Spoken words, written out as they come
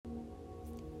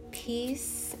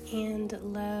Peace and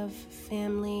love,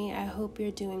 family. I hope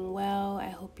you're doing well. I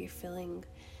hope you're feeling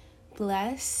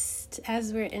blessed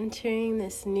as we're entering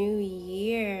this new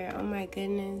year. Oh my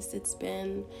goodness, it's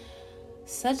been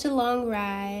such a long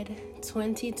ride.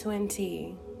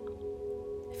 2020.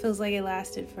 It feels like it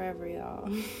lasted forever,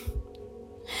 y'all.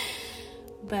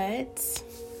 But,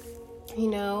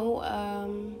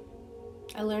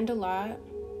 I learned a lot.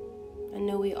 I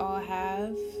know we all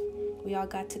have. We all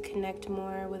got to connect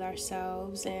more with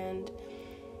ourselves and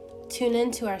tune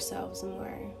into ourselves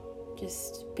more.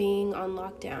 Just being on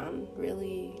lockdown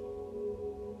really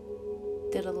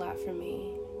did a lot for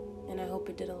me, and I hope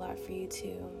it did a lot for you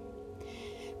too.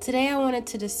 Today I wanted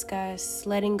to discuss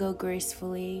letting go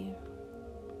gracefully.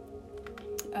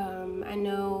 I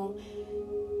know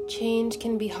change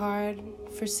can be hard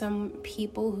for some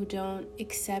people who don't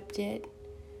accept it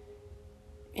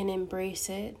and embrace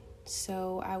it.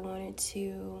 So I wanted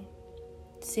to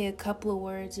say a couple of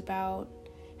words about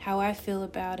how I feel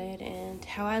about it and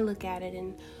how I look at it,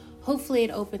 and hopefully it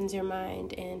opens your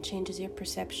mind and changes your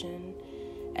perception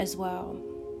as well.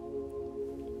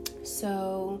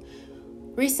 So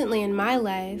recently in my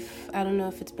life, I don't know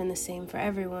if it's been the same for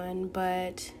everyone,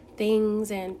 but things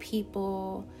and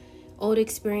people, old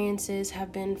experiences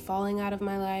have been falling out of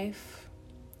my life,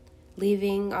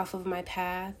 leaving off of my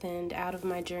path and out of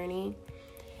my journey.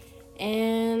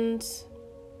 And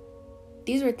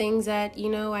these were things that,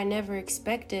 I never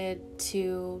expected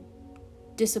to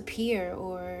disappear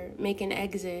or make an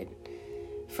exit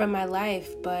from my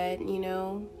life. But,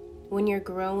 when you're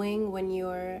growing, when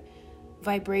your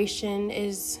vibration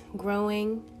is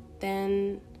growing,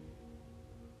 then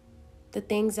the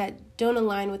things that don't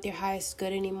align with your highest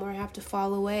good anymore have to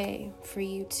fall away for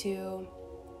you to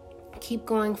keep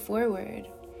going forward.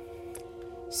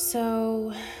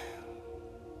 So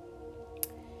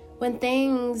when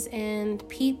things and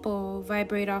people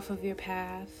vibrate off of your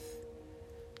path,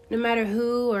 no matter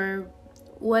who or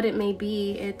what it may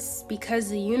be, it's because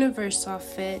the universe saw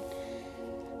fit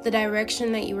the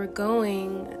direction that you were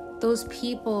going. Those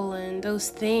people and those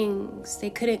things,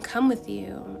 they couldn't come with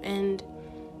you. And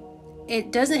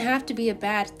it doesn't have to be a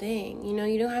bad thing. You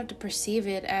don't have to perceive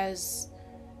it as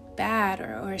bad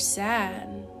or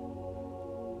sad.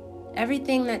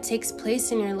 Everything that takes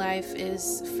place in your life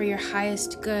is for your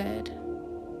highest good.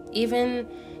 Even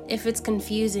if it's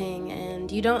confusing and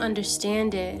you don't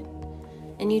understand it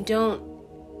and you don't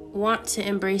want to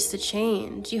embrace the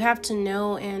change, you have to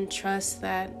know and trust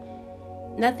that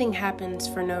nothing happens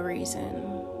for no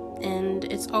reason. And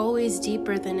it's always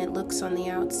deeper than it looks on the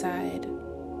outside.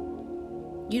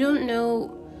 You don't know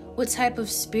what type of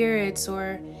spirits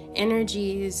or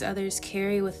energies others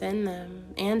carry within them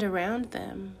and around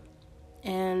them.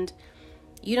 And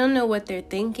you don't know what they're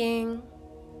thinking.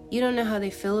 You don't know how they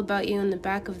feel about you in the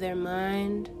back of their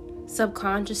mind.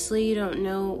 Subconsciously, you don't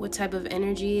know what type of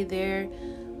energy they're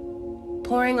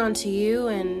pouring onto you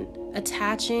and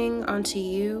attaching onto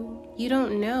you. You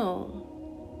don't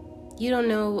know. You don't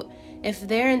know if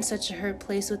they're in such a hurt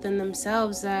place within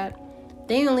themselves that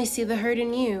they only see the hurt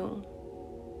in you.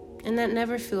 And that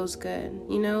never feels good.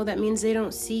 That means they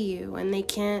don't see you and they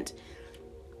can't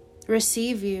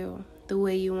receive you the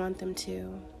way you want them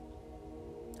to.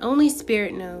 Only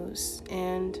Spirit knows,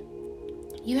 and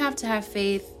you have to have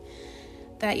faith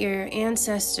that your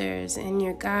ancestors and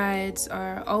your guides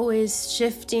are always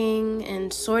shifting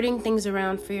and sorting things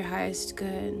around for your highest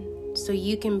good, so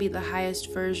you can be the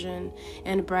highest version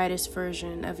and brightest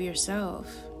version of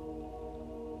yourself.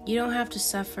 You don't have to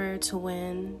suffer to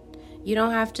win. You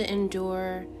don't have to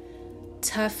endure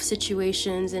tough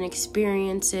situations and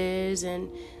experiences and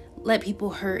let people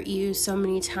hurt you so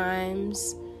many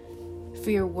times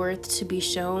for your worth to be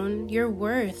shown. You're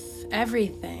worth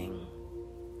everything.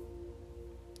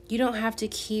 You don't have to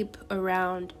keep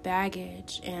around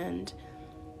baggage and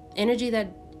energy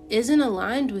that isn't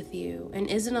aligned with you and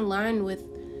isn't aligned with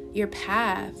your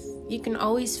path. You can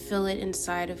always feel it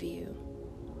inside of you.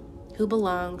 Who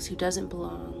belongs, who doesn't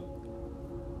belong.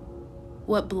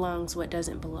 What belongs, what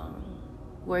doesn't belong.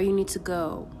 Where you need to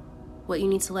go, what you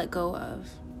need to let go of.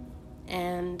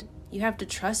 And you have to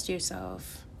trust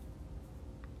yourself.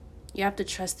 You have to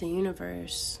trust the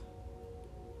universe.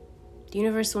 The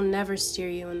universe will never steer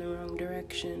you in the wrong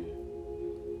direction.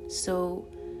 So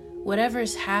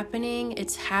whatever's happening,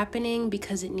 it's happening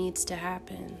because it needs to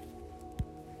happen.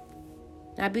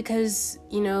 Not because,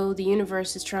 the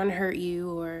universe is trying to hurt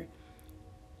you or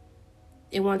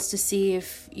it wants to see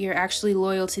if you're actually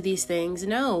loyal to these things.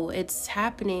 No, it's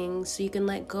happening so you can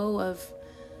let go of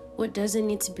what doesn't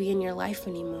need to be in your life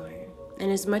anymore.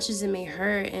 And as much as it may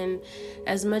hurt and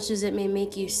as much as it may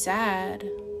make you sad,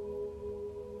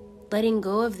 letting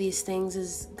go of these things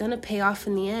is gonna pay off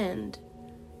in the end.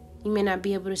 You may not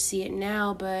be able to see it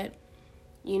now, but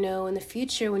in the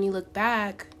future, when you look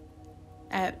back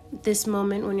at this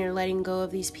moment when you're letting go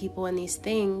of these people and these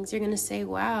things, you're gonna say,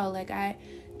 wow, like I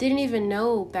didn't even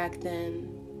know back then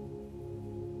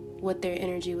what their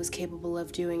energy was capable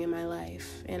of doing in my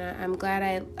life. And I'm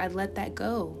glad I let that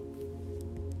go.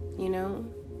 You're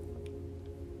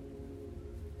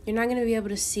not going to be able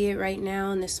to see it right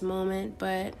now in this moment,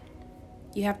 but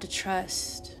you have to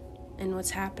trust in what's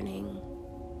happening.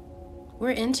 We're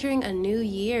entering a new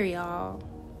year, y'all.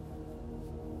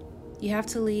 You have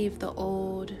to leave the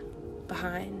old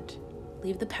behind.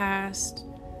 Leave the past.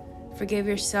 Forgive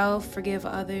yourself, forgive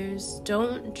others.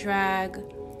 Don't drag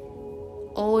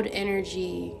old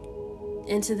energy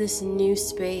into this new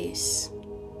space.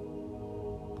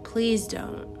 Please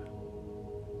don't.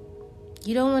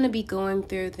 You don't want to be going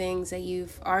through things that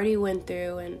you've already went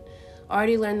through and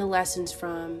already learned the lessons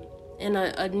from in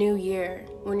a new year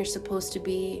when you're supposed to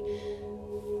be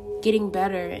getting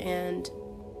better and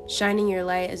shining your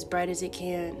light as bright as it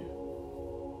can.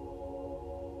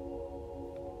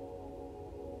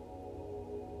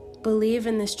 Believe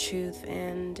in this truth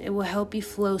and it will help you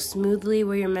flow smoothly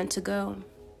where you're meant to go.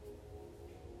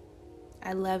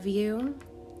 I love you.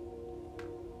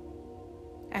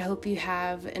 I hope you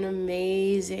have an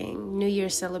amazing New Year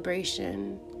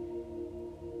celebration.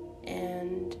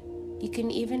 And you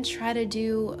can even try to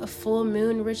do a full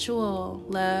moon ritual,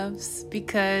 loves,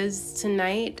 because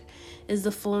tonight is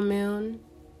the full moon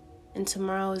and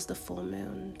tomorrow is the full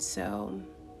moon. So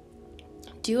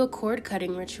do a cord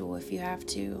cutting ritual if you have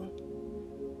to.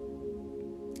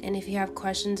 And if you have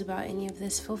questions about any of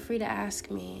this, feel free to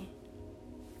ask me.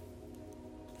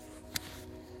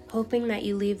 Hoping that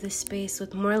you leave this space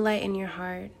with more light in your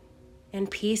heart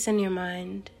and peace in your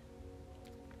mind.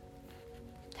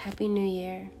 Happy New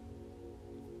Year.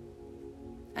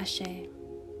 Ashe.